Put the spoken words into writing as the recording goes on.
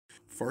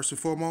First and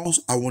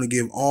foremost, I want to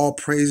give all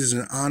praises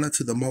and honor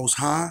to the Most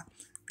High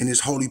and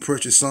His holy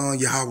precious Son,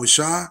 Yahweh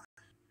Shai,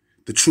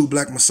 the true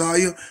Black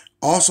Messiah.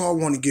 Also, I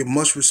want to give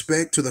much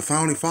respect to the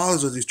founding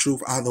fathers of this truth,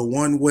 the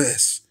One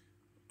West,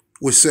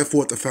 which set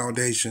forth the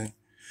foundation.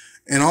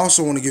 And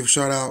also want to give a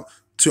shout out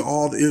to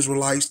all the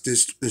Israelites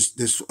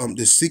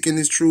that's seeking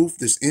this truth,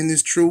 that's in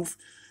this truth,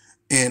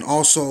 and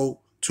also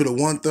to the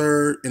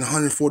 1/3 and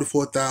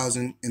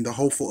 144,000 in the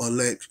hopeful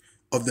elect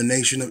of the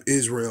nation of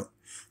Israel.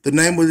 The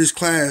name of this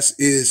class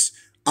is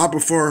I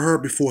Prefer Her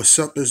Before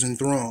Scepters and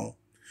Throne.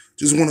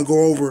 Just want to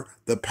go over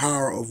the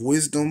power of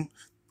wisdom,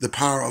 the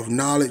power of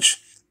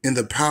knowledge, and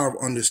the power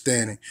of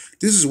understanding.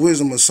 This is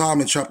Wisdom of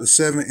Solomon chapter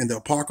 7 in the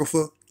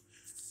Apocrypha,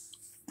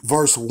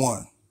 verse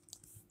 1.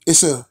 It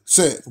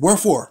said,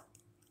 wherefore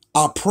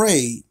I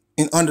prayed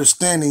and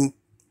understanding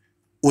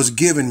was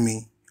given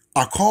me.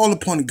 I called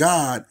upon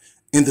God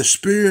and the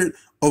spirit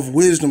of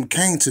wisdom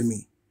came to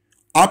me.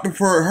 I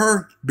prefer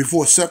her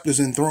before scepters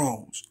and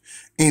thrones,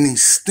 and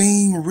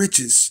esteem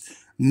riches,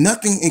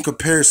 nothing in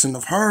comparison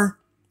of her.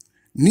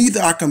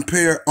 Neither I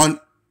compare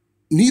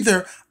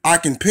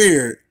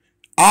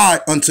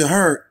I unto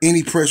her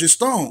any precious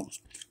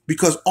stones,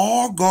 because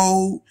all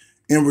gold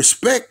in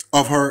respect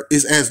of her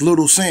is as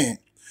little sand,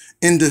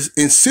 and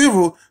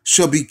silver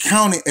shall be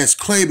counted as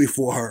clay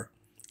before her.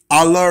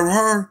 I love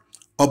her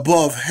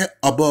above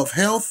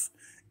health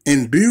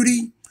and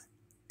beauty,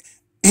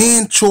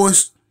 and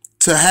choice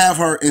to have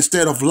her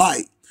instead of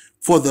light,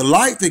 for the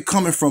light that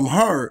cometh from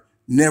her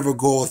never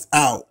goeth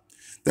out.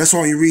 That's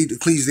why you read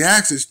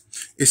Ecclesiastes,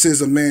 it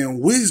says a man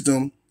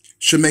wisdom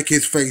should make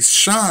his face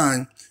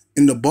shine,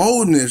 and the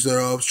boldness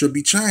thereof should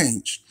be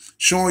changed,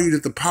 showing you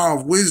that the power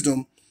of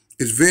wisdom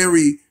is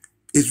very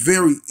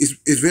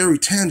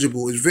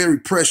tangible, it's very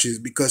precious,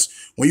 because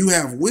when you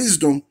have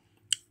wisdom,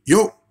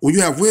 when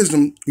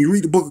you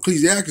read the book of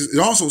Ecclesiastes, it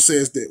also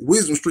says that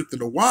wisdom strengthens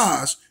the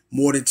wise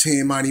more than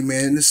 10 mighty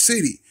men in the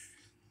city.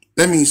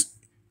 That means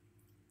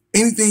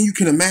anything you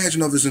can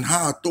imagine of as in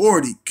high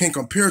authority can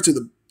compare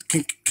to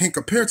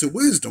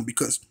wisdom,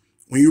 because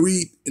when you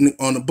read in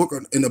the book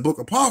in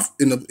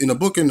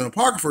the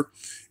Apocrypha,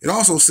 it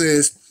also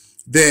says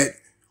that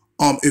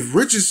if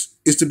riches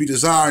is to be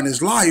desired in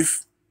this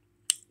life,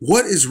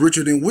 what is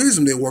richer than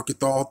wisdom that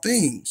worketh all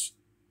things?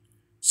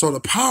 So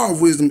the power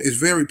of wisdom is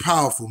very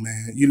powerful,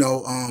 man.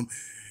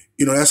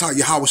 That's how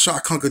Yahweh Shai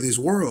conquered this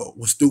world,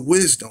 was through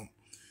wisdom.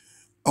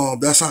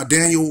 That's how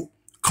Daniel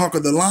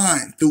conquered the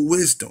lion, through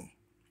wisdom.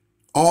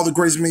 All the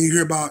great men you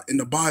hear about in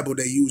the Bible,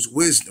 they use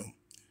wisdom.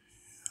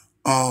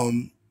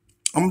 I'm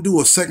gonna do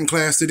a second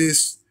class to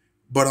this,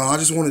 but I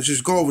just want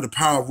to go over the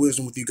power of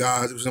wisdom with you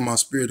guys. It was in my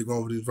spirit to go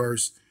over this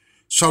verse.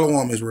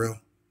 Shalom, Israel.